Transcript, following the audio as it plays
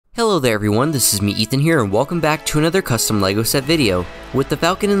Hello there everyone, this is me Ethan here and welcome back to another custom LEGO set video. With the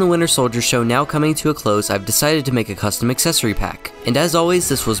Falcon and the Winter Soldier show now coming to a close, I've decided to make a custom accessory pack. And as always,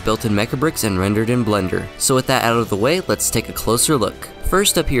 this was built in Mecha Bricks and rendered in Blender. So with that out of the way, let's take a closer look.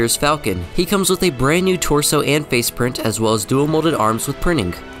 First up here is Falcon. He comes with a brand new torso and face print as well as dual molded arms with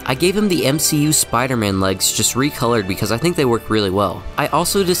printing. I gave him the MCU Spider-Man legs just recolored because I think they work really well. I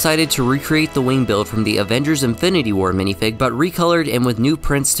also decided to recreate the wing build from the Avengers Infinity War minifig but recolored and with new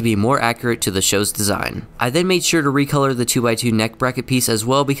prints to be more accurate to the show's design. I then made sure to recolor the 2x2 neck bracket piece as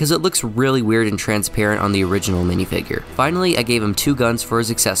well because it looks really weird and transparent on the original minifigure. Finally, I gave him two guns for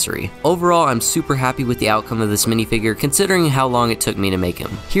his accessory. Overall, I'm super happy with the outcome of this minifigure considering how long it took me to make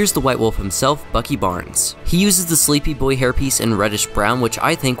him. Here's the White Wolf himself, Bucky Barnes. He uses the Sleepy Boy hairpiece in reddish brown, which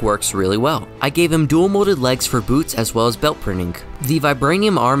I think works really well. I gave him dual molded legs for boots as well as belt printing. The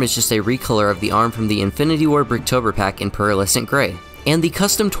vibranium arm is just a recolor of the arm from the Infinity War Bricktober pack in pearlescent gray. And the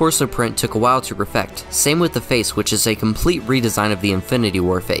custom torso print took a while to perfect, same with the face, which is a complete redesign of the Infinity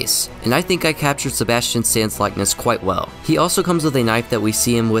War face. And I think I captured Sebastian Stan's likeness quite well. He also comes with a knife that we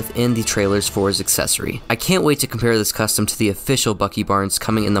see him with in the trailers for his accessory. I can't wait to compare this custom to the official Bucky Barnes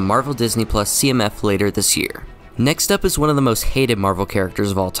coming in the Marvel Disney Plus CMF later this year. Next up is one of the most hated Marvel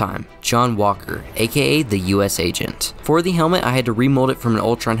characters of all time, John Walker, aka the US Agent. For the helmet, I had to remold it from an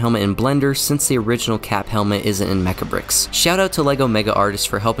Ultron helmet in Blender since the original Cap helmet isn't in Mecha Bricks. Shout out to LEGO Mega Artist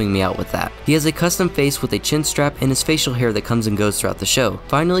for helping me out with that. He has a custom face with a chin strap and his facial hair that comes and goes throughout the show.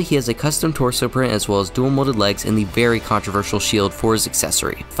 Finally, he has a custom torso print as well as dual molded legs and the very controversial shield for his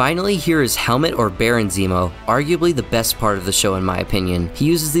accessory. Finally, here is Helmet or Baron Zemo, arguably the best part of the show in my opinion. He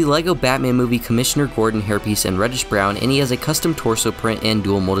uses the LEGO Batman movie Commissioner Gordon hairpiece in reddish brown and he has a custom torso print and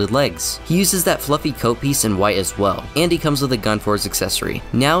dual molded legs. He uses that fluffy coat piece in white as well, and he comes with a gun for his accessory.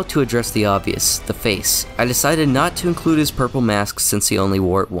 Now to address the obvious, the face. I decided not to include his purple mask since he only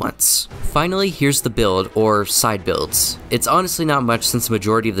wore it once. Finally, here's the build, or side builds. It's honestly not much since the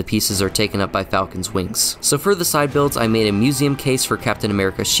majority of the pieces are taken up by Falcon's wings. So for the side builds, I made a museum case for Captain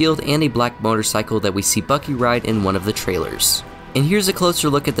America's shield and a black motorcycle that we see Bucky ride in one of the trailers. And here's a closer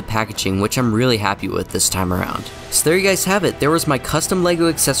look at the packaging, which I'm really happy with this time around. So there you guys have it, there was my custom LEGO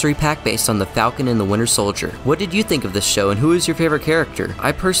accessory pack based on the Falcon and the Winter Soldier. What did you think of this show and who is your favorite character?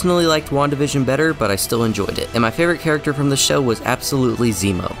 I personally liked WandaVision better, but I still enjoyed it. And my favorite character from the show was absolutely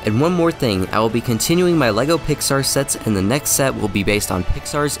Zemo. And one more thing, I will be continuing my LEGO Pixar sets and the next set will be based on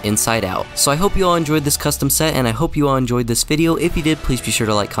Pixar's Inside Out. So I hope you all enjoyed this custom set and I hope you all enjoyed this video. If you did, please be sure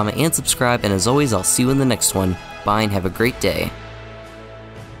to like, comment, and subscribe. And as always, I'll see you in the next one. Bye and have a great day.